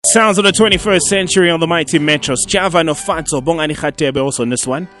Sounds of the 21st century on the mighty Metros. Java no Fato, Bongani Khatebe also on this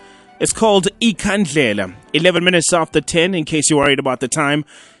one. It's called Ikandlela. 11 minutes after 10, in case you're worried about the time.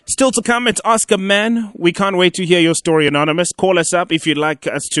 Still to come, it's Ask a Man. We can't wait to hear your story, Anonymous. Call us up if you'd like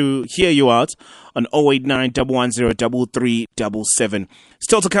us to hear you out on 089 110 3377.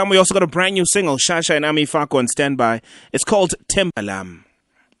 Still to come, we also got a brand new single, Shasha and Ami Fako on standby. It's called Tembalam.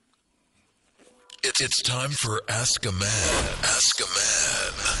 It's time for Ask a Man. Ask a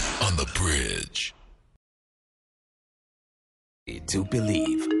Man on the bridge. To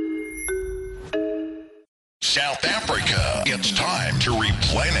believe. South Africa, it's time to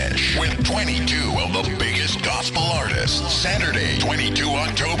replenish with 22 of the biggest gospel artists. Saturday, 22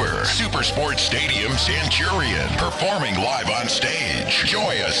 October, Super Sports Stadium Centurion, performing live on stage.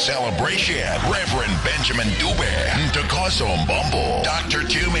 Joyous celebration. Reverend Benjamin Dube, Ntokozo Mbombo, Dr.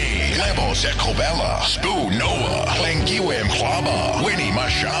 Tumi, Lebo Sekobela, Spoo Noah, Lengiwe Mklaba, Winnie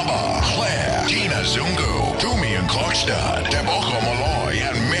Mashaba, Claire, Tina Zungu, Tumi and Clarkstad, Deboko Malloy,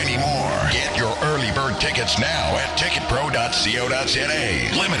 and many more. Get your early bird tickets now at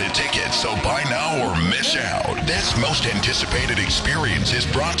ticketpro.co.za. Limited tickets, so buy now or miss out. This most anticipated experience is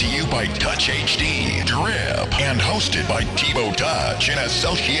brought to you by Touch HD, Drip, and hosted by Tebow Touch in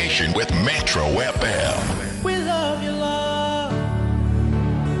association with Metro FM. We love you, love.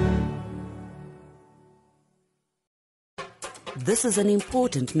 This is an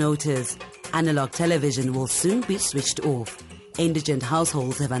important notice. Analog television will soon be switched off. Indigent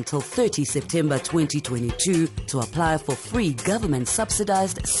households have until 30 September 2022 to apply for free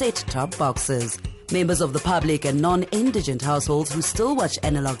government-subsidized set-top boxes. Members of the public and non-indigent households who still watch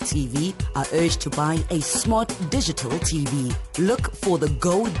analog TV are urged to buy a smart digital TV. Look for the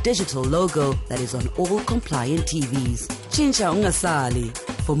Go Digital logo that is on all compliant TVs. Chincha ungasali.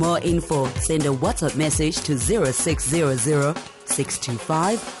 For more info, send a WhatsApp message to 0600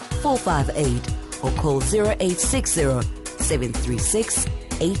 625 458 or call 0860 736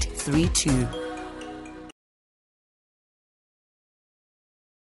 832.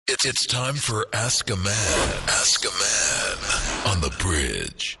 It's time for Ask a Man. Ask a Man on the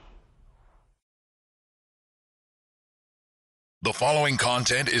bridge. The following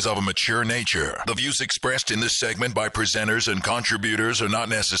content is of a mature nature. The views expressed in this segment by presenters and contributors are not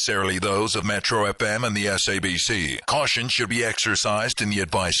necessarily those of Metro FM and the SABC. Caution should be exercised in the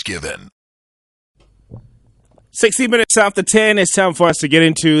advice given. 60 minutes after 10, it's time for us to get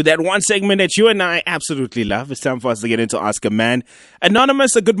into that one segment that you and I absolutely love. It's time for us to get into Ask a Man.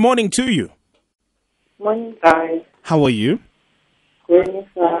 Anonymous, a good morning to you. Morning, guys. How are you? Good,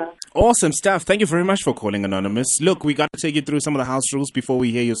 sir. Awesome stuff. Thank you very much for calling, Anonymous. Look, we got to take you through some of the house rules before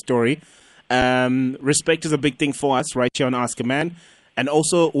we hear your story. Respect is a big thing for us right here on Ask a Man. And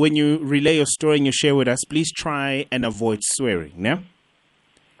also, when you relay your story and you share with us, please try and avoid swearing, yeah?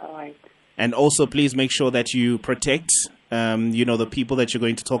 All right. And also, please make sure that you protect, the people that you're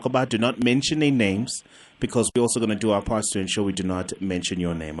going to talk about. Do not mention their names, because we're also going to do our parts to ensure we do not mention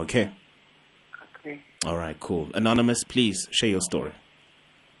your name, okay? Okay. All right, cool. Anonymous, please share your story.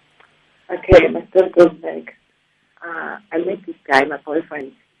 Okay, my story goes back. I met this guy, my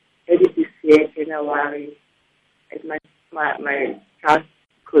boyfriend, early this year, January, at my child's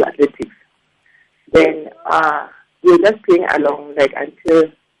school athletics. Then we were just playing along,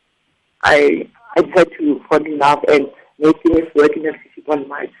 until I decided to fall in love and make things work in a 51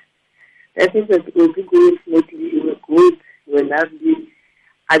 March. I think that it was good, smoothly, it was good, it was lovely,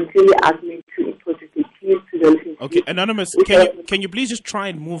 until he asked me to introduce the keys to the relationship. Okay, Anonymous, can you please just try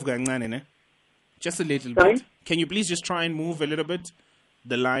and move, just a little bit. Can you please just try and move a little bit?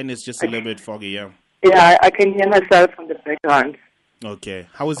 The line is just a little bit foggy, yeah. Yeah, I can hear myself from the background. Okay,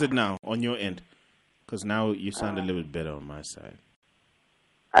 how is it now on your end? Because now you sound a little bit better on my side.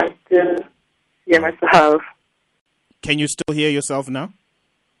 I still hear myself. Can you still hear yourself now?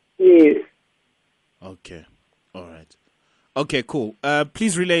 Yes. Okay. All right. Okay, cool.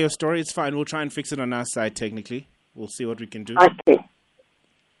 Please relay your story. It's fine. We'll try and fix it on our side technically. We'll see what we can do. Okay.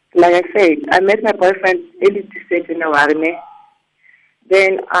 Like I said, I met my boyfriend early this January.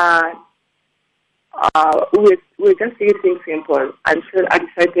 Then we were just doing things simple until I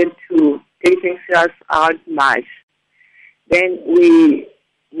decided to take things serious around March. Then we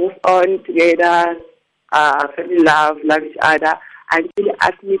moved on together, fell in love each other, until he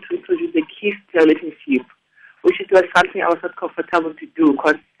asked me to introduce the keys to the relationship, which was something I was not comfortable to do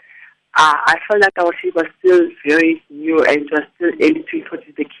because I felt like our relationship was still very new and it was still early to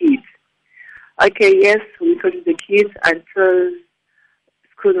introduce the kids. Okay, yes, we introduced the kids until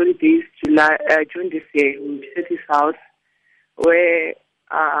school holidays, June this year. We visited his house where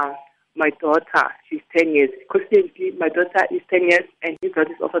my daughter. She's 10 years. Coincidentally, my daughter is 10 years and his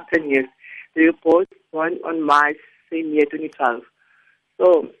daughter is also 10 years. They were both born on March, same year, 2012.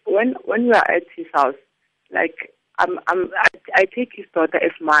 So when we are at his house, like I take his daughter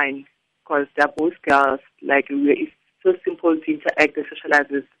as mine because they're both girls. Like it's so simple to interact and socialize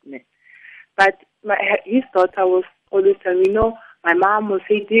with me. But his daughter was always telling me, my mom will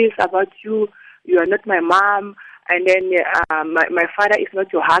say this about you. You are not my mom. And then my father is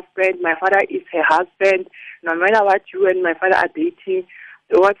not your husband. My father is her husband. No matter what you and my father are dating,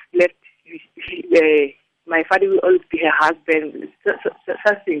 what's left, my father will always be her husband.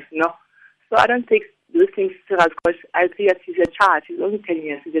 Such things, So I don't take those things serious because I see that she's a child. She's only 10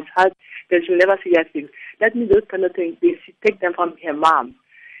 years. She's a child. Then she'll never see that things. That means those kind of things, she take them from her mom.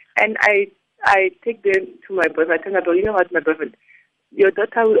 And I take them to my boyfriend. I tell my boyfriend, you know what, my boyfriend, your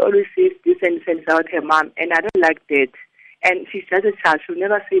daughter will always say this and this about her mom, and I don't like that. And she's just a child. She'll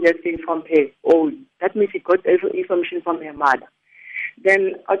never say that thing from her own. That means she got information from her mother.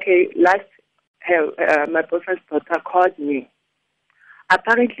 Then, okay, my boyfriend's daughter called me.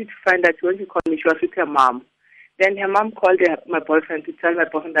 Apparently to find that when she called me, she was with her mom. Then her mom called my boyfriend to tell my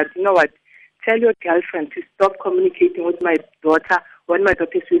boyfriend that, you know what, tell your girlfriend to stop communicating with my daughter when my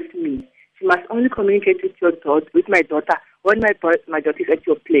daughter is with me. She must only communicate with my daughter when my daughter is at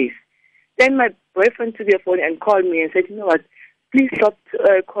your place. Then my boyfriend took the phone and called me and said, you know what, please stop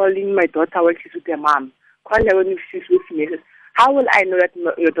calling my daughter when she's with her mom. Call her when she's with me. Said, how will I know that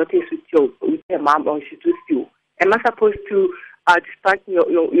your daughter is with her mom or she's with you? Am I supposed to distract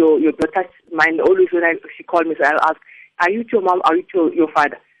your daughter's mind always when she called me? So I'll ask, are you with your mom or are you with your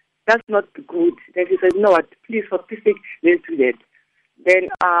father? That's not good. Then she said, you know what, please, for peace sake, let's do that. Then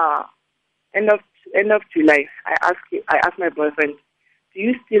end of July, I asked my boyfriend, do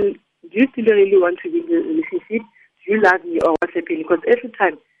you still really want to be in a relationship? Do you love me or what's happening? Because every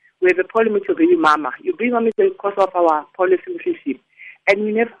time we have a problem with your baby mama is the cause of our policy relationship. And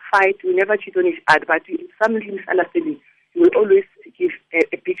we never fight, we never cheat on each other, but some misunderstanding, you will always give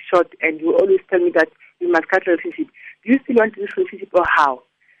a big shot and you will always tell me that we must cut the relationship. Do you still want this relationship or how?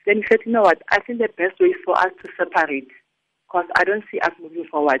 Then he said, you know what, I think the best way is for us to separate because I don't see us moving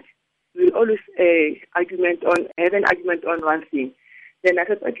forward. We will always have an argument on one thing. Then I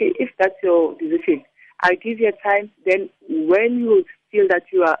said, okay, if that's your decision, I'll give you a time. Then when you feel that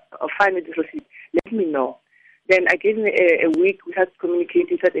you are fine with this relationship, let me know. Then I gave him a week. We had to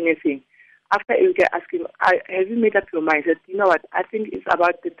communicate without anything. After a week, I asked him, have you made up your mind? He said, you know what, I think it's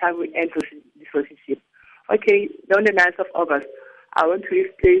about the time we end this relationship. Okay, on the 9th of August, I went to his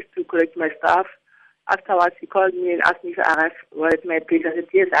place to collect my stuff. Afterwards, he called me and asked me if I arrived at my place. I said,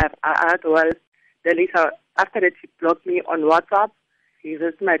 yes, I arrived well. Then later, after that, he blocked me on WhatsApp. He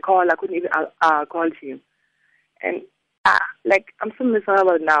read my call. I couldn't even call him. And I'm so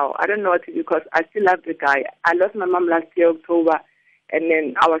miserable now. I don't know what to do because I still love the guy. I lost my mom last year, October. And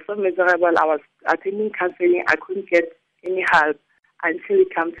then I was so miserable. I was attending counseling. I couldn't get any help until he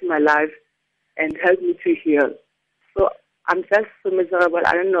came to my life and helped me to heal. So I'm just so miserable.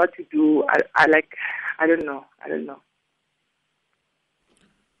 I don't know what to do. I don't know.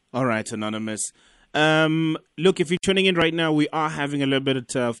 All right, Anonymous. Look, if you're tuning in right now, we are having a little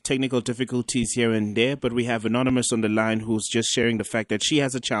bit of technical difficulties here and there, but we have Anonymous on the line who's just sharing the fact that she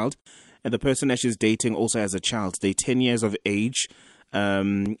has a child and the person that she's dating also has a child. They're 10 years of age.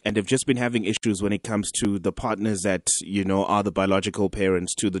 And they've just been having issues when it comes to the partners that, are the biological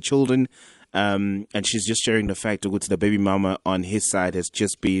parents to the children. And she's just sharing the fact that the baby mama on his side has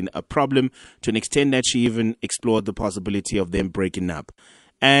just been a problem to an extent that she even explored the possibility of them breaking up.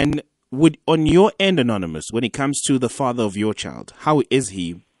 And on your end, Anonymous, when it comes to the father of your child, how is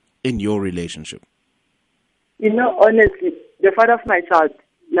he in your relationship? Honestly, the father of my child,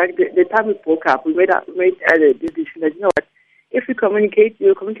 like the time we broke up, we made a decision that, you know what, if we communicate,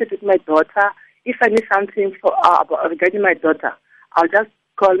 you communicate with my daughter. If I need something regarding my daughter, I'll just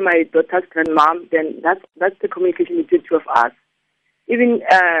call my daughter's grandmom. Then that's the communication between the two of us. Even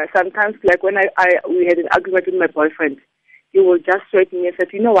sometimes, like when we had an argument with my boyfriend, he will just threaten me and say,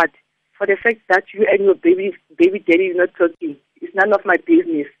 you know what, for the fact that you and your baby daddy is not talking, it's none of my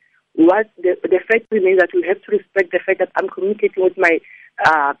business. What the fact remains that we have to respect the fact that I'm communicating with my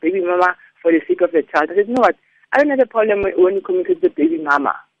baby mama for the sake of the child. I said, you know what, I don't have a problem when you communicate with the baby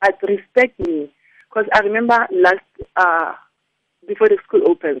mama, but respect me. Because I remember before the school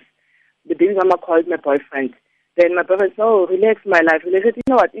opens, the baby mama called my boyfriend. Then my boyfriend said, oh, relax, my life. I said, you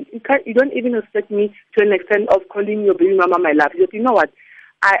know what, you don't even respect me to an extent of calling your baby mama my love. He said, you know what,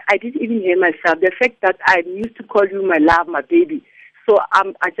 I didn't even hear myself. The fact that I used to call you my love, my baby. So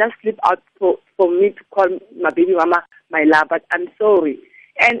I just slipped out for me to call my baby mama my love, but I'm sorry.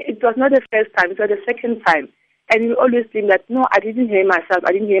 And it was not the first time, it was the second time. And we always think that, no, I didn't hear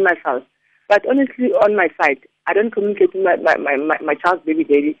myself. But honestly, on my side, I don't communicate with my child's baby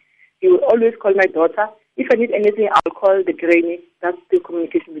daddy. He will always call my daughter. If I need anything, I'll call the granny. That's the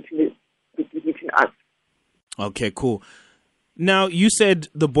communication between us. Okay, cool. Now, you said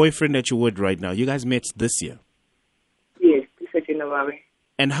the boyfriend that you're with right now, you guys met this year? Yes, this is January.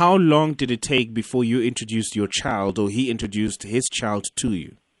 And how long did it take before you introduced your child or he introduced his child to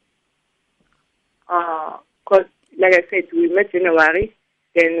you? Because, like I said, we met January,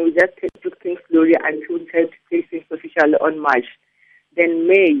 then we just took things slowly until we decided to take things officially on March. Then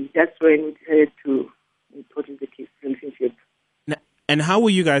May, that's when we decided to put in the relationship. And how were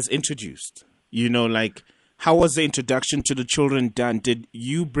you guys introduced? You know, like, how was the introduction to the children done? Did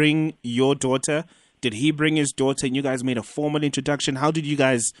you bring your daughter? Did he bring his daughter and you guys made a formal introduction? How did you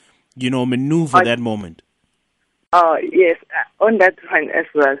guys, maneuver that moment? Yes, on that one as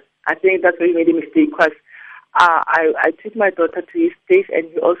well. I think that's where he made a mistake because I took my daughter to his place and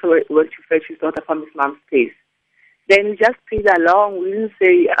he also went to fetch his daughter from his mom's place. Then we just played along. We didn't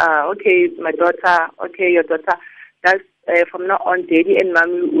say, okay, my daughter, okay, your daughter. That's from now on, Daddy and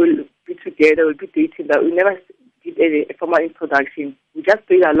Mommy will be together, will be dating. But we never did a formal introduction. We just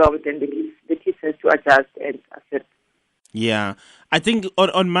played along. Then the kids had to adjust and accept. Yeah, I think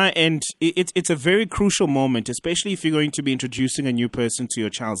on my end, it's a very crucial moment, especially if you're going to be introducing a new person to your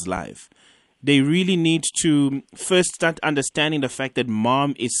child's life. They really need to first start understanding the fact that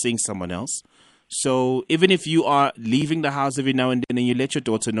mom is seeing someone else. So even if you are leaving the house every now and then and you let your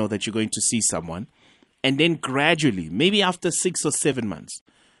daughter know that you're going to see someone, and then gradually, maybe after 6 or 7 months,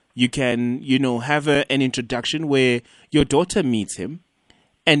 you can, have an introduction where your daughter meets him.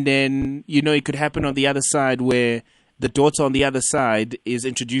 And then, it could happen on the other side where the daughter on the other side is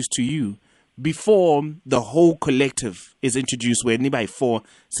introduced to you before the whole collective is introduced where anybody for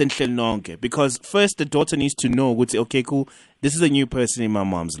Central Nonke. Because first the daughter needs to know, would say, okay, cool, this is a new person in my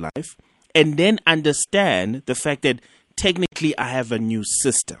mom's life. And then understand the fact that technically I have a new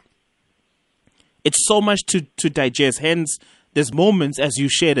sister. It's so much to digest. Hence, there's moments, as you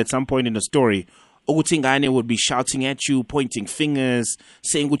shared at some point in the story, Ogutingane would be shouting at you, pointing fingers,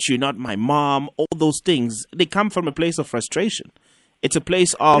 saying, "Which you're not my mom." All those things, they come from a place of frustration. It's a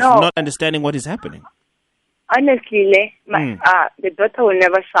place of not understanding what is happening. Honestly, the daughter will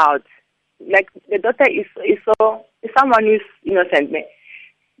never shout. Like, the daughter is someone who's innocent.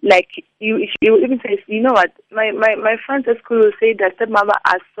 Like, you even say, you know what, my friends at school will say that stepmama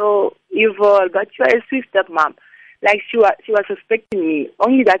are so evil, but you are a sweet stepmom. Like, she was suspecting me.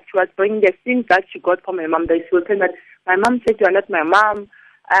 Only that she was bringing the things that she got from my mom. That she would say that my mom said you are not my mom.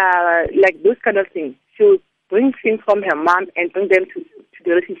 Like, those kind of things. She would bring things from her mom and bring them to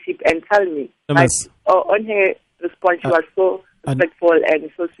the relationship and tell me. Anonymous. Like, on her response, she was so respectful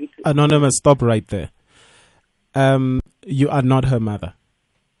and so sweet. Anonymous, stop right there. You are not her mother.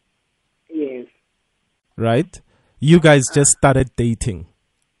 Yes. Right? You guys just started dating.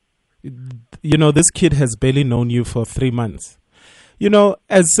 This kid has barely known you for 3 months.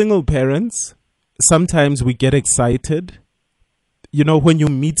 As single parents, sometimes we get excited, when you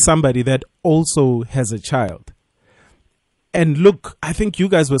meet somebody that also has a child. And look, I think you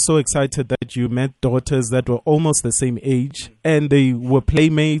guys were so excited that you met daughters that were almost the same age and they were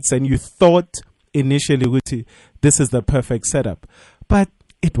playmates and you thought initially, this is the perfect setup. But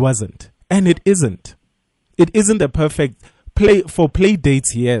it wasn't. And it isn't. It isn't a perfect play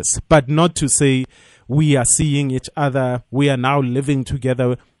dates, yes, but not to say we are seeing each other, we are now living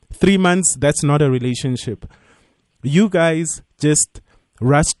together. 3 months, that's not a relationship. You guys just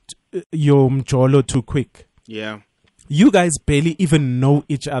rushed your mjolo too quick. Yeah. You guys barely even know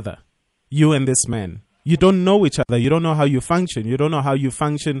each other, you and this man. You don't know each other. You don't know how you function. You don't know how you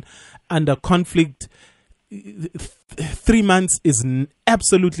function under conflict. 3 months is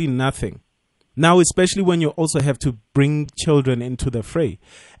absolutely nothing. Now, especially when you also have to bring children into the fray.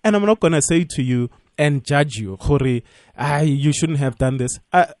 And I'm not going to say to you and judge you, Khori, you shouldn't have done this.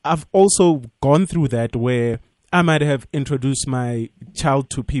 I've also gone through that where I might have introduced my child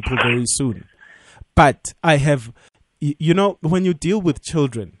to people very soon. But I have, when you deal with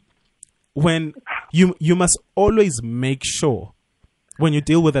children, when you must always make sure when you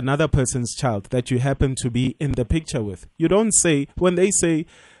deal with another person's child that you happen to be in the picture with. You don't say, when they say,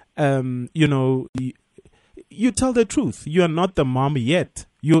 you tell the truth. You are not the mom yet.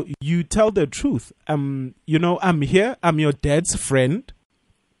 You tell the truth. I'm here. I'm your dad's friend.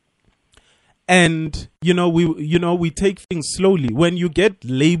 And, we take things slowly. When you get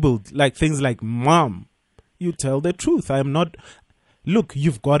labeled like things like mom, you tell the truth. Look,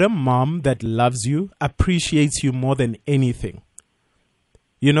 you've got a mom that loves you, appreciates you more than anything.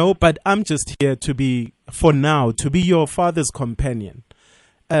 But I'm just here for now, to be your father's companion.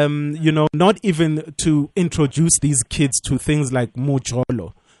 Not even to introduce these kids to things like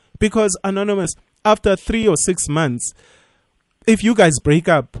mojolo. Because, Anonymous, after 3 or 6 months, if you guys break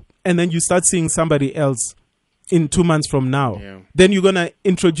up and then you start seeing somebody else in 2 months from now, then you're going to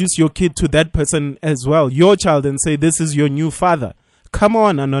introduce your kid to that person as well, your child, and say, this is your new father. Come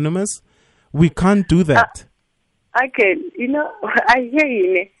on, Anonymous. We can't do that. Okay, I hear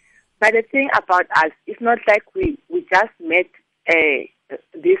you. But the thing about us, it's not like we just met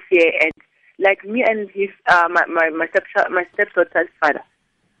this year, and like me and his my stepdaughter's father,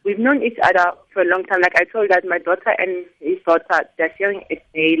 we've known each other for a long time. Like I told that my daughter and his daughter, they're sharing a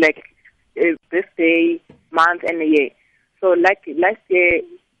day, like a birthday, month, and a year. So like last year,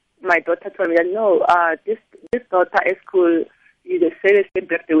 my daughter told me that no, this daughter is cool. You celebrate the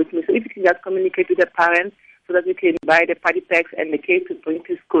birthday with me. So if you can just communicate with the parents so that we can buy the party packs and the cake to bring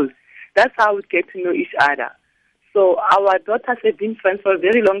to school. That's how we get to know each other. So our daughters have been friends for a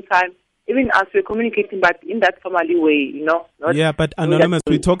very long time. Even as we're communicating, but in that family way, But Anonymous,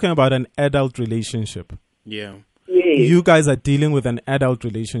 we're talking about an adult relationship. Yeah. You guys are dealing with an adult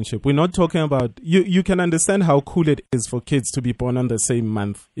relationship. We're not talking about... You can understand how cool it is for kids to be born on the same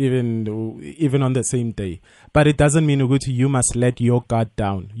month, even on the same day. But it doesn't mean, Uguti, you must let your guard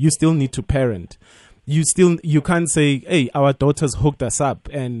down. You still need to parent. You can't say, hey, our daughters hooked us up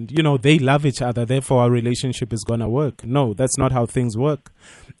and, they love each other, therefore our relationship is going to work. No, that's not how things work.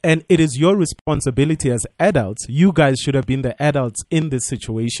 And it is your responsibility as adults. You guys should have been the adults in this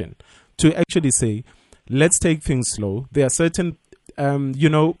situation to actually say, let's take things slow. There are certain,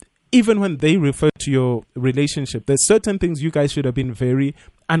 even when they refer to your relationship, there's certain things you guys should have been very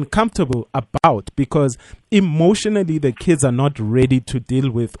uncomfortable about because emotionally the kids are not ready to deal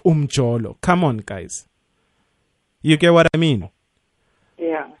with umjolo. Come on, guys. You get what I mean?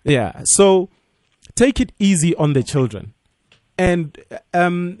 Yeah. Yeah. So take it easy on the children. And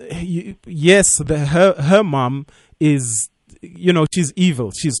yes, her mom is, she's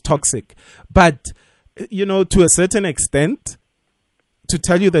evil. She's toxic. But to a certain extent, to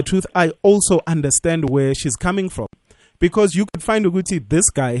tell you the truth, I also understand where she's coming from. Because you could find, Uguti,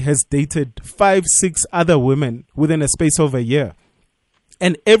 this guy has dated 5-6 other women within a space of a year.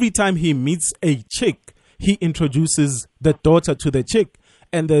 And every time he meets a chick, he introduces the daughter to the chick.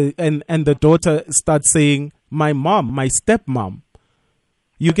 And the daughter starts saying, my mom, my stepmom.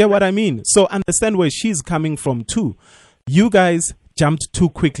 You get what I mean? So understand where she's coming from too. You guys jumped too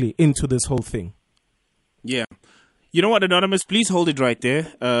quickly into this whole thing. Yeah. You know what, Anonymous? Please hold it right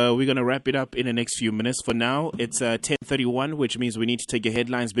there. We're going to wrap it up in the next few minutes. For now, it's 10:31, which means we need to take your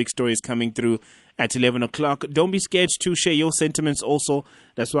headlines. Big stories coming through at 11 o'clock. Don't be scared to share your sentiments also.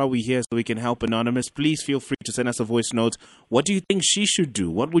 That's why we're here, so we can help Anonymous. Please feel free to send us a voice note. What do you think she should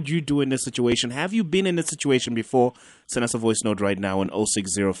do? What would you do in this situation? Have you been in this situation before? Send us a voice note right now on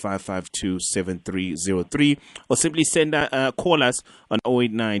 0605527303 or simply call us on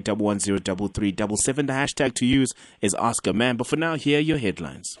 089-110-3377. The hashtag to use is Ask a Man. But for now, here are your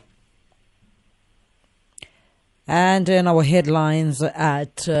headlines. And in our headlines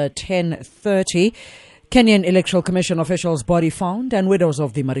at 10:30, Kenyan Electoral Commission officials body found and widows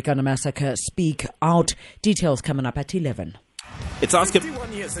of the Marikana massacre speak out. Details coming up at 11. It's Ask a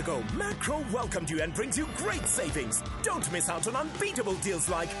 21 years ago, Macro welcomed you and brings you great savings. Don't miss out on unbeatable deals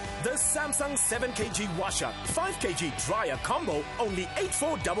like the Samsung 7kg washer, 5kg dryer combo, only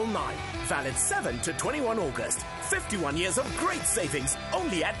 8499. Valid 7 to 21 August. 51 years of great savings,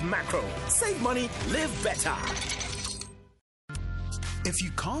 only at Macro. Save money, live better. If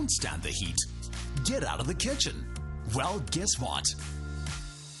you can't stand the heat, get out of the kitchen. Well, guess what?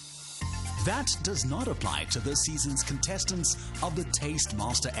 That does not apply to this season's contestants of the Taste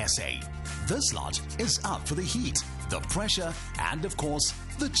Master SA. This lot is up for the heat, the pressure, and of course,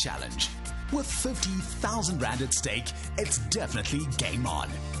 the challenge. With 50,000 Rand at stake, it's definitely game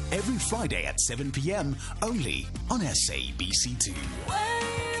on. Every Friday at 7 p.m. only on SABC2.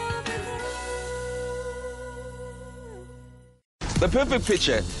 The Perfect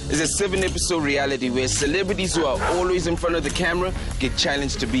Picture is a 7-episode reality where celebrities who are always in front of the camera get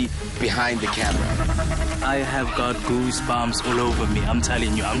challenged to be behind the camera. I have got goosebumps all over me. I'm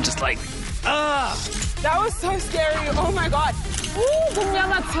telling you, I'm just like, ah! That was so scary. Oh my God. Ooh,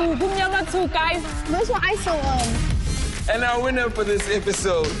 Gumyama 2, guys. That's what I saw. And our winner for this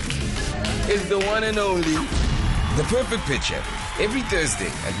episode is the one and only The Perfect Picture. Every Thursday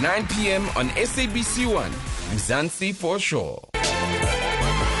at 9 p.m. on SABC1. Mzansi for sure.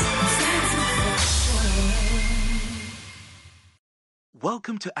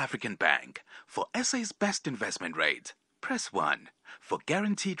 Welcome to African Bank. For SA's best investment rate, press 1. For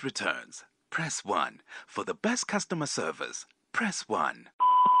guaranteed returns, press 1. For the best customer service, press 1.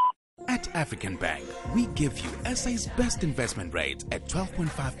 At African Bank, we give you SA's best investment rate at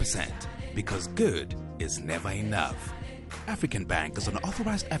 12.5% because good is never enough. African Bank is an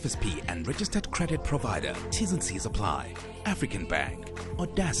authorized FSP and registered credit provider. T's and C's apply. African Bank,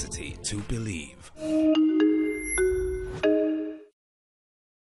 audacity to believe.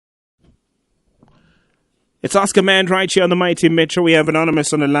 It's Oscar Man right here on the Mighty Metro. We have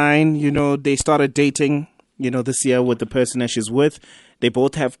Anonymous on the line. You know, they started dating, this year with the person that she's with. They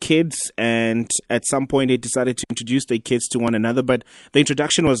both have kids, and at some point they decided to introduce their kids to one another, but the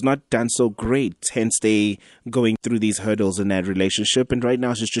introduction was not done so great, hence they going through these hurdles in that relationship, and right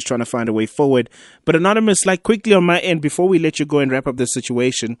now she's just trying to find a way forward. But Anonymous, like quickly on my end, before we let you go and wrap up this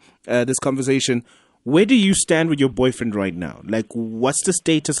situation, this conversation, where do you stand with your boyfriend right now? Like, what's the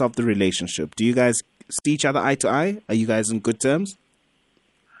status of the relationship? Do you guys see each other eye to eye? Are you guys in good terms?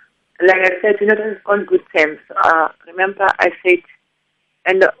 Like I said, we're not on good terms. Remember, I said,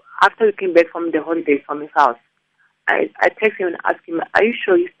 and after we came back from the holidays from his house, I texted him and asked him, are you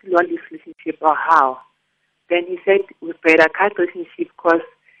sure you still want this relationship or how? Then he said, we better cut relationship because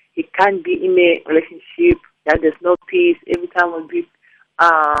he can't be in a relationship that there's no peace. Every time we'll be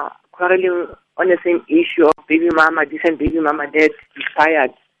quarreling on the same issue of baby mama, this and baby mama, that. He's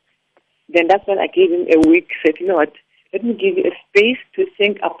tired. Then that's when I gave him a week, said, you know what, let me give you a space to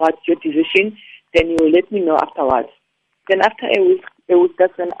think about your decision, then you will let me know afterwards. Then after a week,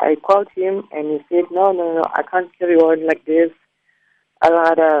 that's when I called him and he said, no, I can't carry on like this. I'd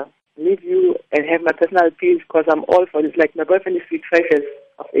rather leave you and have my personal peace because I'm all for this. Like my boyfriend is 5 years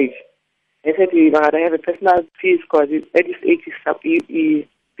of age. I said, he'd rather have a personal peace because at this age he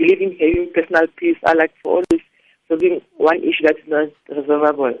believe in having personal peace. I like for always solving one issue that is not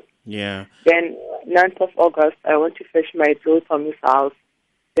resolvable. Yeah. Then 9th of August, I went to fetch my clothes from his house.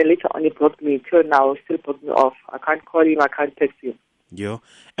 Then later on, he blocked me. Till now, still blocked me off. I can't call him. I can't text him. Yeah.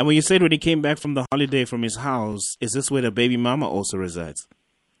 And when you said when he came back from the holiday from his house, is this where the baby mama also resides?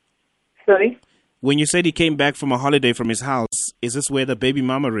 Sorry? When you said he came back from a holiday from his house, is this where the baby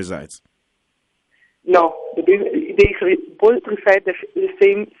mama resides? No. They both reside the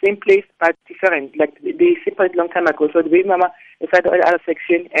same place, but different. Like, they separated a long time ago. So the baby mama resided in the other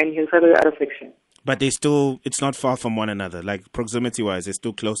section, and he resided in the other section. But it's not far from one another. Like, proximity-wise, they're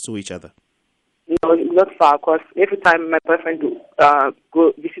still close to each other. No, not far, because every time my boyfriend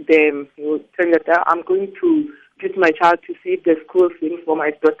go visit them, he will tell me that I'm going to visit my child to see if the school things for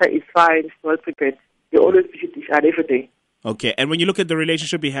my daughter is fine, it's well prepared. They always visit each other every day. Okay, and when you look at the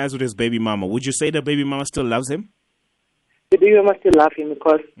relationship he has with his baby mama, would you say the baby mama still loves him? The baby mama still loves him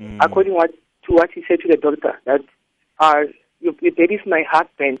because, according to what he said to the doctor, that your baby is my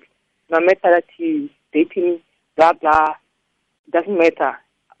husband. No matter that he's dating, blah, blah, doesn't matter.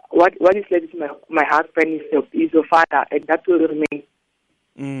 What is left is my husband is your father, and that will remain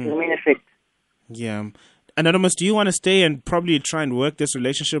effect. Yeah. Anonymous, do you want to stay and probably try and work this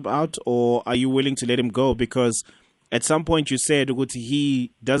relationship out, or are you willing to let him go? Because at some point you said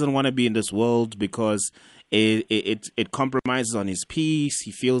he doesn't want to be in this world because it compromises on his peace.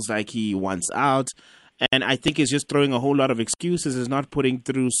 He feels like he wants out. And I think he's just throwing a whole lot of excuses. He's not putting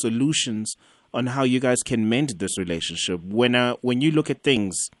through solutions on how you guys can mend this relationship. When you look at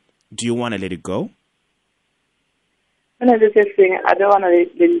things, do you want to let it go? When I was just saying, I don't want to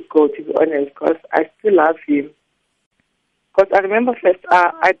let it go, to be honest, because I still love him. Because I remember first,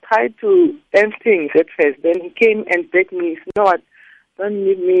 I tried to end things at first. Then he came and begged me, you know what, don't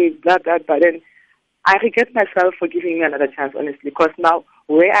leave me, blah, blah, blah. Then I regret myself for giving him another chance, honestly, because now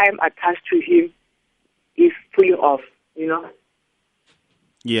where I am attached to him is fully off, you know?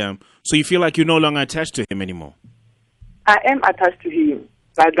 Yeah. So you feel like you're no longer attached to him anymore? I am attached to him.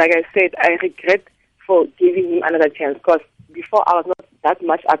 But like I said, I regret for giving him another chance because before I was not that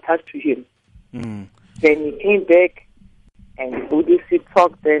much attached to him. Then he came back and we did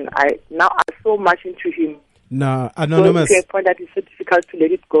talk. Then I'm so much into him. No, Anonymous. So to a point that it's so difficult to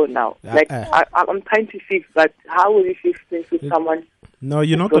let it go now. I'm trying to fix, but how will you fix things with someone? No,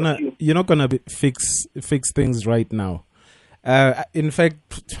 you're not gonna fix things right now. In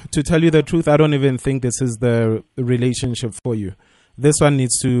fact, to tell you the truth, I don't even think this is the relationship for you. This one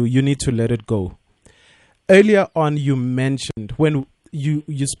you need to let it go. Earlier on, you mentioned when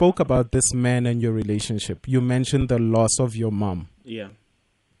you spoke about this man and your relationship, you mentioned the loss of your mom. Yeah.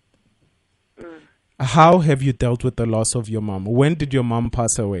 How have you dealt with the loss of your mom? When did your mom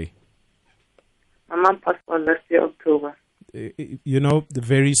pass away? My mom passed on last year, October.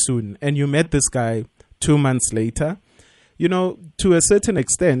 Very soon. And you met this guy 2 months later. To a certain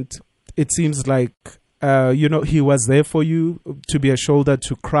extent, it seems like He was there for you, to be a shoulder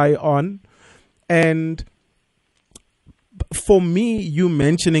to cry on. And for me, you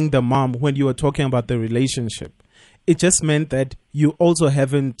mentioning the mom when you were talking about the relationship, it just meant that you also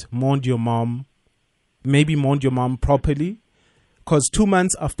haven't mourned your mom, maybe mourned your mom properly. Because 2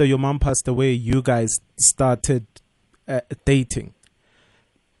 months after your mom passed away, you guys started dating.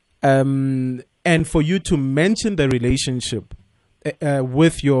 And for you to mention the relationship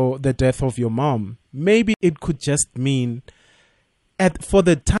with the death of your mom, maybe it could just mean for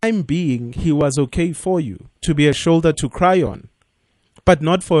the time being, he was okay for you, to be a shoulder to cry on, but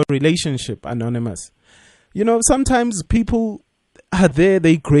not for a relationship, Anonymous. Sometimes people are there,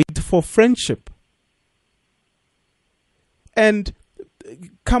 they great for friendship. And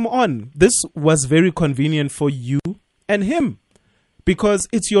come on, this was very convenient for you and him, because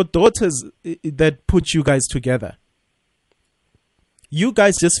it's your daughters that put you guys together. You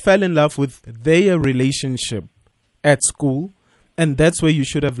guys just fell in love with their relationship at school, and that's where you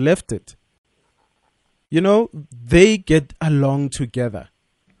should have left it. They get along together.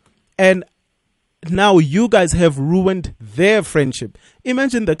 And now you guys have ruined their friendship.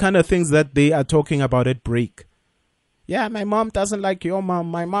 Imagine the kind of things that they are talking about at break. Yeah, my mom doesn't like your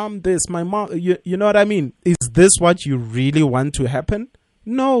mom. My mom this, my mom... You know what I mean? Is this what you really want to happen?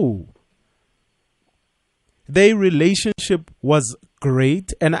 No. Their relationship was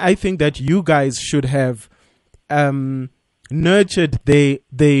great, and I think that you guys should have nurtured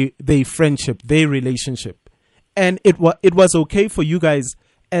their friendship, their relationship. And it was okay for you guys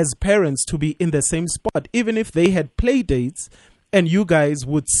as parents to be in the same spot, even if they had play dates and you guys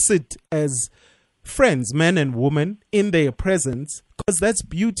would sit as friends, man and woman, in their presence, because that's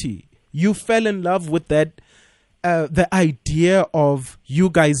beauty. You fell in love with that, the idea of you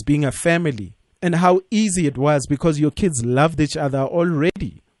guys being a family, and how easy it was because your kids loved each other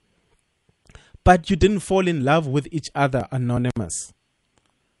already. But you didn't fall in love with each other, Anonymous.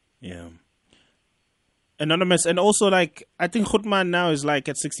 Yeah. Anonymous. And also, like, I think Khutman now is like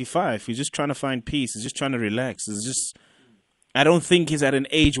at 65. He's just trying to find peace. He's just trying to relax. I don't think he's at an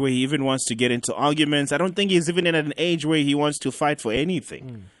age where he even wants to get into arguments. I don't think he's even at an age where he wants to fight for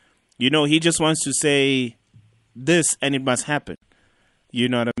anything. He just wants to say this and it must happen. You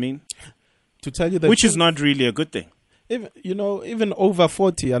know what I mean? To tell you the Which is not really a good thing. Even over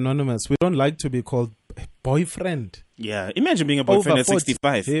 40, Anonymous, we don't like to be called boyfriend. Yeah, imagine being a boyfriend over at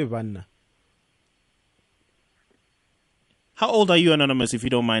 65. Hey, How old are you, Anonymous, if you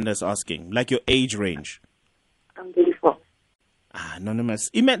don't mind us asking? Like your age range? I'm 34. Anonymous.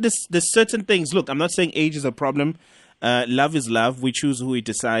 There's certain things. Look, I'm not saying age is a problem. Love is love. We choose who we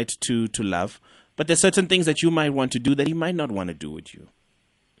decide to love. But there's certain things that you might want to do that he might not want to do with you.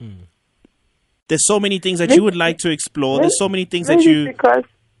 There's so many things that you would like to explore. There's so many things that you... Because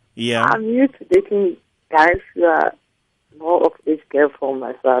yeah. I'm used to dating guys who are more of age gap for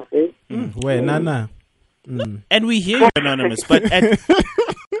myself. Where, Nana? And we hear you, Anonymous, but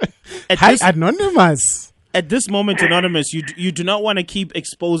Hi, Anonymous. At this moment, Anonymous, you do not want to keep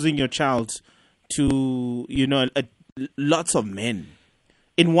exposing your child to, lots of men.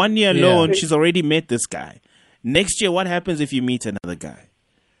 In 1 year alone, she's already met this guy. Next year, what happens if you meet another guy?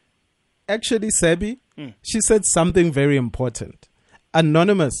 Actually, Sebi, she said something very important.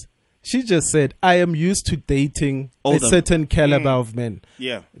 Anonymous, she just said, I am used to dating a certain caliber of men.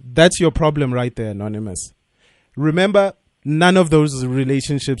 Yeah. That's your problem right there, Anonymous. Remember, none of those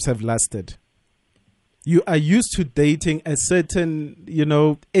relationships have lasted. You are used to dating a certain,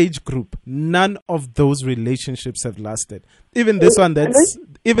 age group. None of those relationships have lasted. Even this one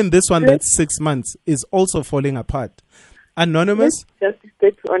that's 6 months is also falling apart. Anonymous? Just to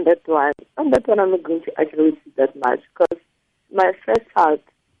stay on that one. On that one, I'm not going to agree with you that much, because my first child,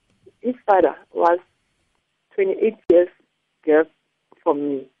 his father was 28 years gap from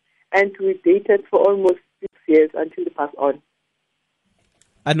me, and we dated for almost 6 years until he passed on.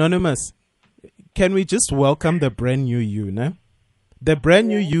 Anonymous, can we just welcome the brand new you, no? The brand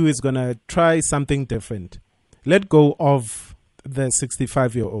new you is going to try something different. Let go of the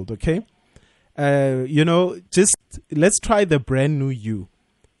 65-year-old, okay? Just let's try the brand new you.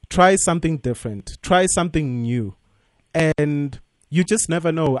 Try something different. Try something new. And you just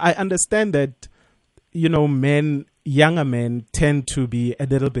never know. I understand that, younger men tend to be a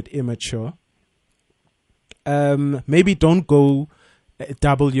little bit immature. Maybe don't go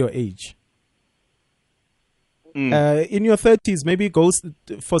double your age. In your 30s, maybe go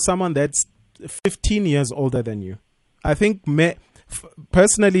for someone that's 15 years older than you. I think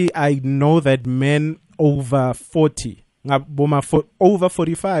personally, I know that men over 40, over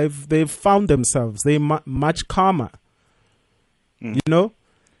 45, they've found themselves. They're much calmer.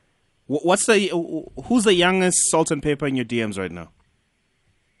 Who's the youngest Salt and Pepper in your DMs right now?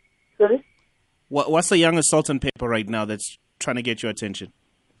 Sorry? What's the youngest Salt and Pepper right now that's trying to get your attention?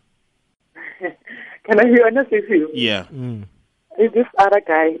 Can I be honest with you? Yeah. It's this other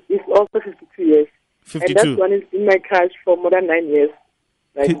guy. He's also 52 years. 52. And that one has been my crush for more than 9 years.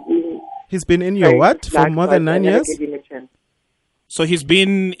 Like He's been in your what for more than 9 years? So he's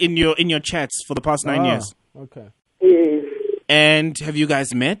been in your chats for the past 9 years. Okay. Yes. And have you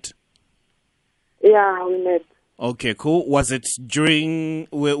guys met? Yeah, we met. Okay, cool. Was it during?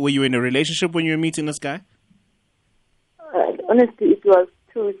 Were you in a relationship when you were meeting this guy? Honestly, it was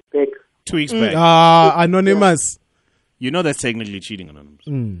 2 weeks back. 2 weeks back. Anonymous. You know that's technically cheating, Anonymous.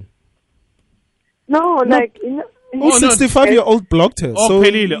 No, like... 65-year-old blocked her. Oh,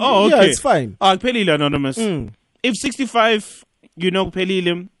 Pelile. Oh, okay. Yeah, it's fine. Pelile, Anonymous. If 65,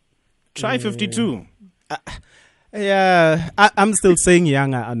 Pelile, try 52. Yeah, I'm still saying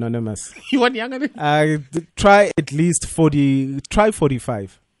younger, Anonymous. You want younger? Try at least 40. Try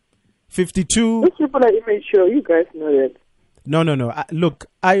 45. 52. Those people are immature. You guys know that. No. Look,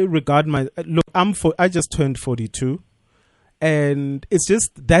 I regard I just turned 42. And it's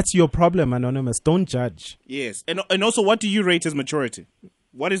just, that's your problem, Anonymous. Don't judge. Yes. And also, what do you rate as maturity?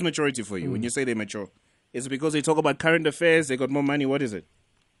 What is maturity for you when you say they're mature? Is it because they talk about current affairs, they got more money? What is it?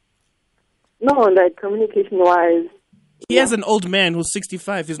 No, like communication-wise. He has an old man who's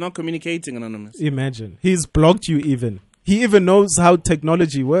 65. He's not communicating, Anonymous. Imagine. He's blocked you even. He even knows how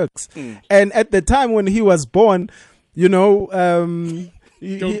technology works. And at the time when he was born, when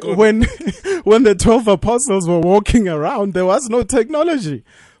the 12 apostles were walking around, there was no technology.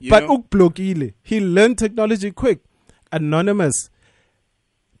 But ukblokile, he learned technology quick. Anonymous,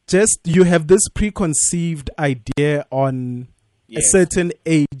 just you have this preconceived idea on a certain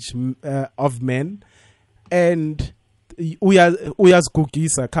age of men, and we are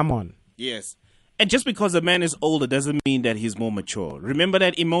Gugisa. Come on. Yes. And just because a man is older doesn't mean that he's more mature. Remember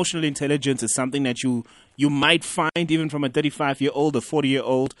that emotional intelligence is something that you might find even from a 35-year-old, a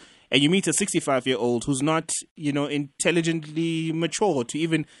 40-year-old, and you meet a 65-year-old who's not, intelligently mature to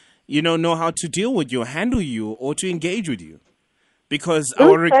even, know how to deal with you, handle you, or to engage with you. Because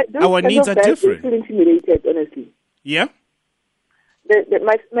our needs are different. I feel intimidated, honestly. Yeah?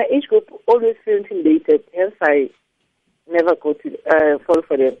 My age group always feel intimidated, hence I never go to fall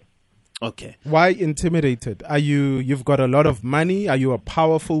for them. Okay. Why intimidated? You've got a lot of money? Are you a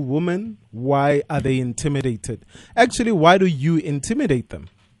powerful woman? Why are they intimidated? Actually, why do you intimidate them?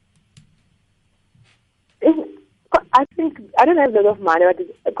 I think I don't have a lot of money,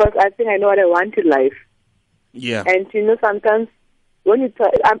 because I think I know what I want in life. Yeah. And sometimes when you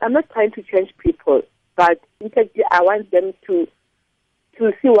try, I'm not trying to change people, but in fact, I want them to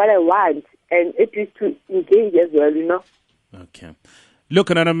see what I want, and it is to engage as well, Okay. Look,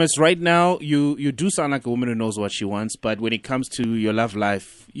 Anonymous, right now, you do sound like a woman who knows what she wants, but when it comes to your love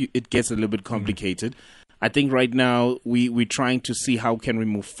life, it gets a little bit complicated. I think right now, we're trying to see how can we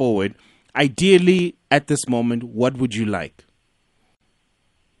move forward. Ideally, at this moment, what would you like?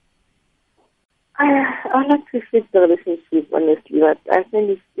 I like to fix the relationship, honestly, but I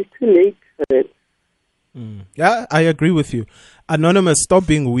think it's too late for it. Yeah, I agree with you. Anonymous, stop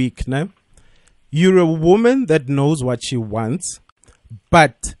being weak, no? You're a woman that knows what she wants,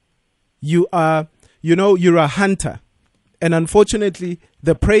 but you're a hunter. And unfortunately,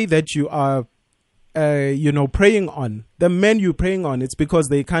 the prey that you are, preying on, the men you're preying on, it's because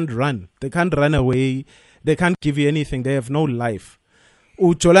they can't run. They can't run away. They can't give you anything. They have no life.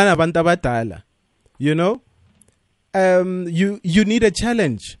 Ucholana banta batala. You need a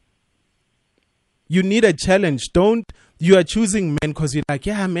challenge. You need a challenge. You are choosing men because you're like,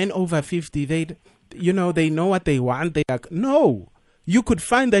 yeah, men over 50, they know what they want. No. You could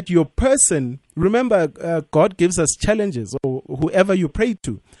find that your person, remember, God gives us challenges, or whoever you pray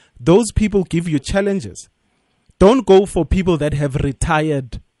to, those people give you challenges. Don't go for people that have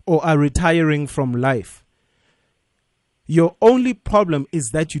retired or are retiring from life. Your only problem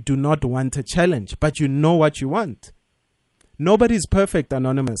is that you do not want a challenge, but you know what you want. Nobody's perfect,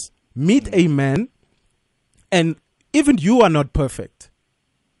 Anonymous. Meet a man, and even you are not perfect.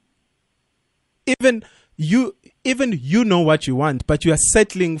 Even you know what you want, but you are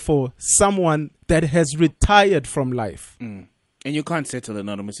settling for someone that has retired from life. And you can't settle,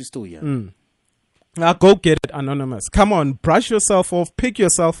 Anonymous. You're still young. Now go get it, Anonymous. Come on, brush yourself off, pick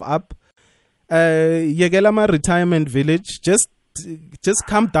yourself up. Yegelama retirement village. Just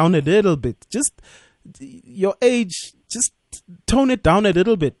calm down a little bit. Just your age, just tone it down a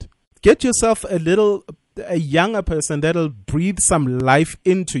little bit. Get yourself a younger person that'll breathe some life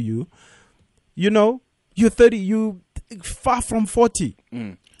into you. You're 30, you far from 40.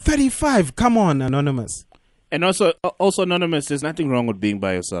 35. Come on, Anonymous. And also Anonymous, there's nothing wrong with being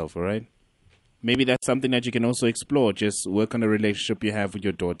by yourself, all right? Maybe that's something that you can also explore. Just work on a relationship you have with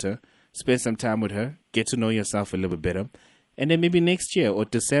your daughter. Spend some time with her. Get to know yourself a little bit better. And then maybe next year or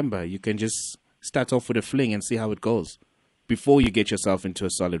December, you can just start off with a fling and see how it goes before you get yourself into a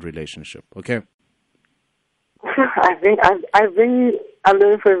solid relationship, okay? I think I've been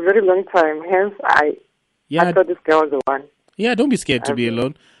alone for a very long time. Hence, I thought this girl was the one. Yeah, don't be scared to be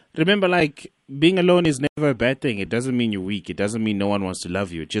alone. Remember, like, being alone is never a bad thing. It doesn't mean you're weak. It doesn't mean no one wants to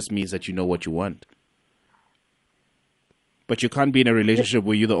love you. It just means that you know what you want. But you can't be in a relationship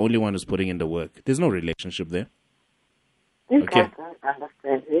where you're the only one who's putting in the work. There's no relationship there. Okay. I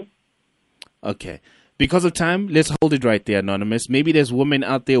understand. Okay. Because of time, let's hold it right there, Anonymous. Maybe there's women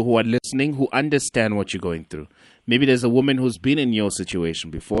out there who are listening who understand what you're going through. Maybe there's a woman who's been in your situation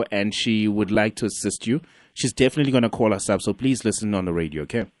before and she would like to assist you. She's definitely going to call us up, so please listen on the radio,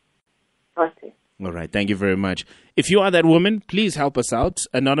 okay? Okay. All right, thank you very much. If you are that woman, please help us out.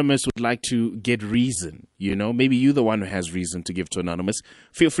 Anonymous would like to get reason, you know. Maybe you're the one who has reason to give to Anonymous.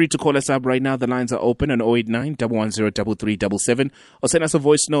 Feel free to call us up right now. The lines are open on 089-110-3377 or send us a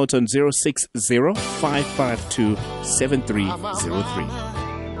voice note on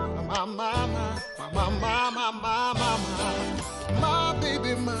 060-552-7303. My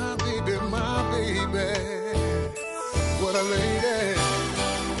baby, what a lady,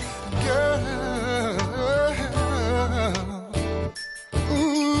 girl.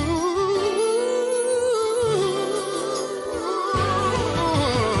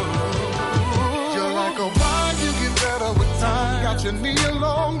 You're like a wine, you get better with time. Got your knee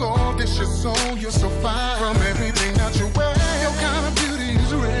along, gone, this your soul, you're so fine. From everything that you wear, your kind of beauty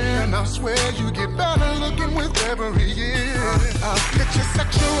is rare. And I swear you get better looking with every year. I'll get your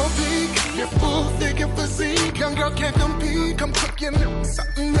sexual peak, your full figure physique. Young girl can't compete, come cook you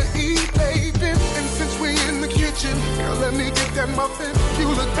something to eat, baby. And since we in the kitchen, girl, let me get that muffin. You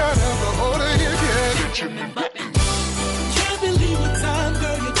look better the older you get. Can't believe what time,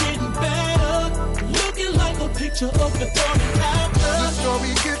 girl, you're getting better. Looking like a picture of the morning after. The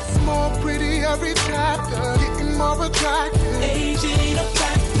story gets more pretty every chapter, getting more attractive. Age ain't a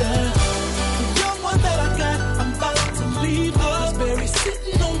factor. The young one that I got, I'm about to leave her. Berry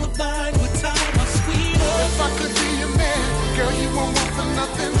sitting on the vine with time, my sweeter. If I could be your man, girl, you won't want for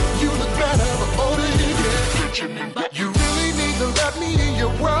nothing. You look better the older you get. You really need to let me in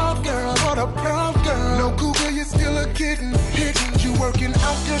your world, girl. What a proud girl. No Google, you're still a kitten. Hidden, you working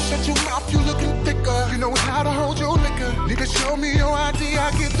out, girl. Shut your mouth, you looking thicker. You know how to hold your liquor. Nigga, show me your ID,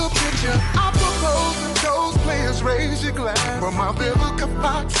 I get the picture. I propose and those players raise your glass. For my Vivica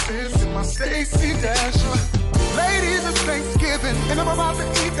Foxes and my Stacey Dasher. Ladies, it's Thanksgiving, and I'm about to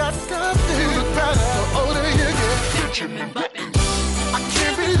eat that stuff. You look better the older you get. I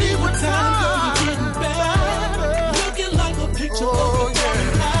can't believe what time, girl, you're getting better. Looking like a picture of the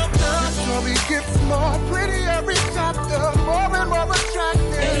morning after. The story gets more pretty every chapter, more and more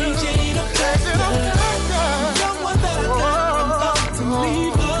attractive. Age ain't a factor. The young one that I got, I'm about to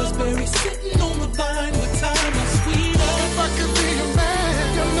leave her. Berry sitting on the vine with time, my sweeter. If I could be a man,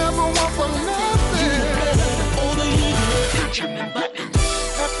 you'll never want for nothing.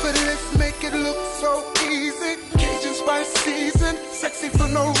 Effortless, make it look so easy. Cajun spice season, sexy for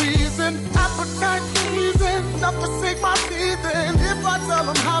no reason. Appetite pleasing, enough to sink my teeth in. If I tell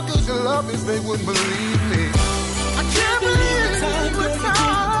them how good your love is, they wouldn't believe me. I can't believe the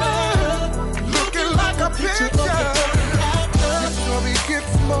time, looking like a picture. The story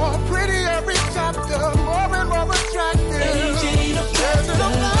gets more pretty every chapter, more and more attractive. Age ain't a factor. The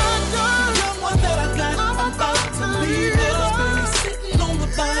young one that I got, I'm about to leave her. Berry sitting on the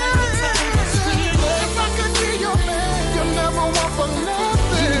vine with time, my sweeter. If I could be your man, you'll never want for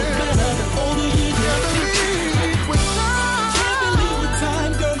nothing. You better the older you get. With time. Can't believe the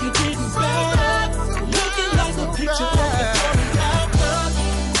time, girl, you're getting better. Looking like a picture of the morning after.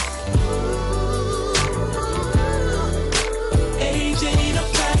 Age ain't a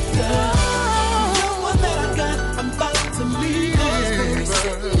factor. The young one that I got, I'm about to leave her. Berry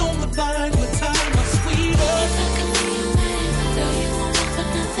sitting on the vine with time, my sweeter.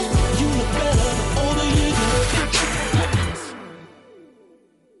 You look better the older you get.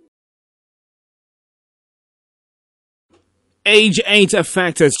 Age ain't a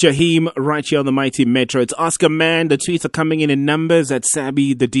factor. It's Jaheim right here on the Mighty Metro. It's Ask a Man. The tweets are coming in numbers at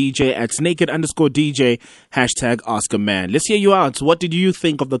Sabi the DJ, at naked_DJ, hashtag Ask a Man. Let's hear you out. What did you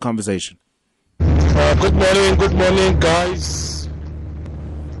think of the conversation? Good morning, guys.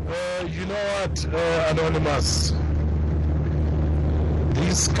 You know what, Anonymous?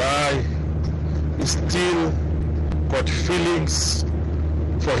 This guy is still got feelings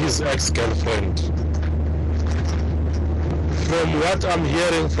for his ex-girlfriend. From what I'm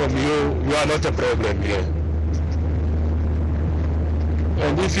hearing from you, you are not a problem here.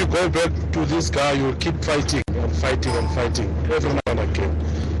 And if you go back to this guy, you'll keep fighting and fighting and fighting every now and again.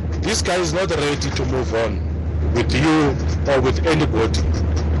 This guy is not ready to move on with you or with anybody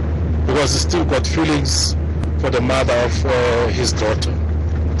because he still got feelings for the mother of his daughter.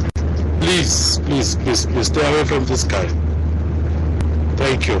 Please, please, please, please stay away from this guy.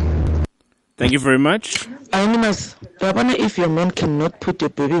 Thank you. Thank you very much. Anonymous, I wonder if your man cannot put a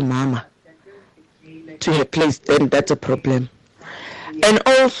baby mama to her place, then that's a problem. And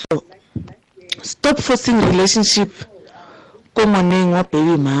also, stop forcing relationship. Come on,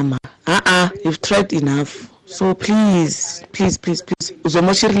 baby mama. You've tried enough. So please, please, please, please.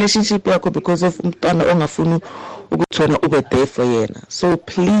 Uzomoshi relationship yako because of umntwana ongafuni ukuthola ube there for yena. So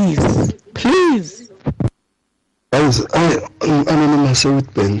please, please. Guys, I'm Anonymous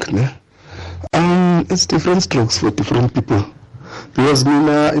with Bank, ne? It's different strokes for different people. Because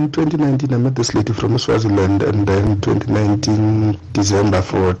Mina, in 2019, I met this lady from Swaziland, and then 2019, December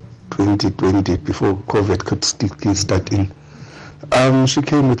for 2020, before COVID could start in. She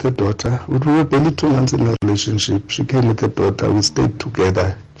came with her daughter. We were barely 2 months in a relationship. She came with her daughter. We stayed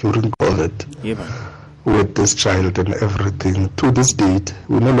together during COVID with this child and everything. To this date,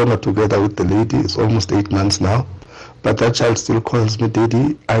 we're no longer together with the lady. It's almost 8 months now. But that child still calls me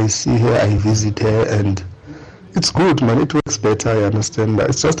daddy. I see her, I visit her, and it's good, man. It works better, I understand.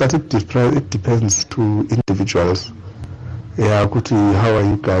 It's just that it depends to individuals. Yeah, Kuti, how are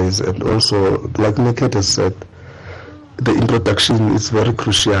you guys? And also, like Naked has said, the introduction is very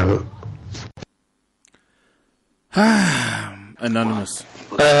crucial. Anonymous.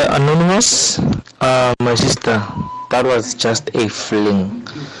 Anonymous, my sister, that was just a fling.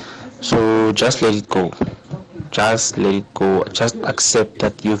 So just let it go. Just let it go. Just accept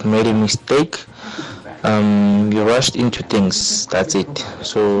that you've made a mistake. You rushed into things. That's it.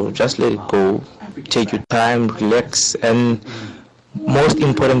 So just let it go. Take your time, relax, and most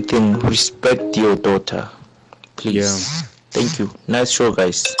important thing, respect your daughter. Please. Yeah. Thank you. Nice show,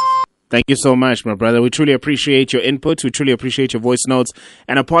 guys. Thank you so much, my brother. We truly appreciate your input. We truly appreciate your voice notes.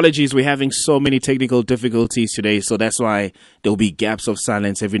 And apologies, we're having so many technical difficulties today, so that's why there'll be gaps of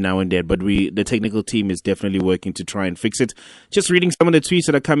silence every now and then. But the technical team is definitely working to try and fix it. Just reading some of the tweets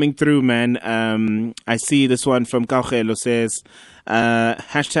that are coming through, man. I see this one from Kaugelo says,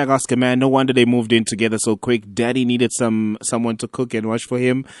 hashtag Oscar man, no wonder they moved in together so quick. Daddy needed someone to cook and wash for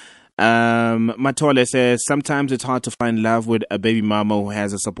him. Matole says, sometimes it's hard to find love with a baby mama who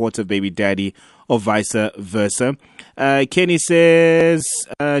has a supportive baby daddy or vice versa. Kenny says,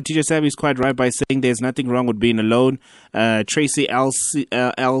 Teacher Sam is quite right by saying there's nothing wrong with being alone. Tracy Else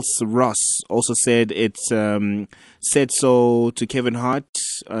Ross also said it's said so to Kevin Hart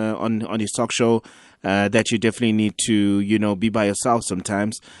on his talk show that you definitely need to, be by yourself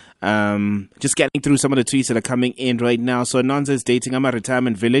sometimes. Just getting through some of the tweets that are coming in right now. So Anonza is dating. I'm a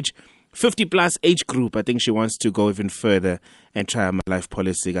retirement village, 50 plus age group. I think she wants to go even further and try my life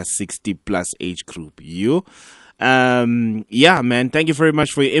policy at 60 plus age group. Yeah, man. Thank you very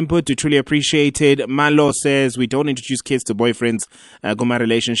much for your input. We truly appreciate it. Malo says we don't introduce kids to boyfriends. Goma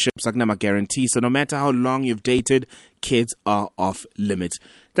relationships, Agnama guarantee. So no matter how long you've dated, kids are off limits.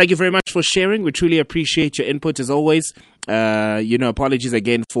 Thank you very much for sharing. We truly appreciate your input as always. Apologies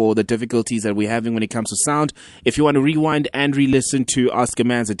again for the difficulties that we're having when it comes to sound. If you want to rewind and re-listen to Ask a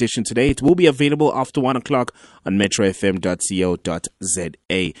Man's edition today, it will be available after 1 o'clock on metrofm.co.za.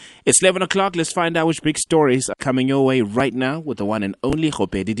 It's 11 o'clock. Let's find out which big stories are coming your way right now with the one and only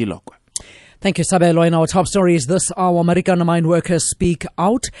Khopedi Dilokwe. Thank you, Sabelo. In our top stories this hour, American mine workers speak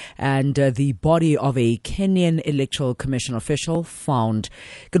out and the body of a Kenyan Electoral Commission official found.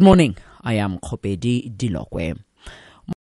 Good morning. I am Khopedi Dilokwe.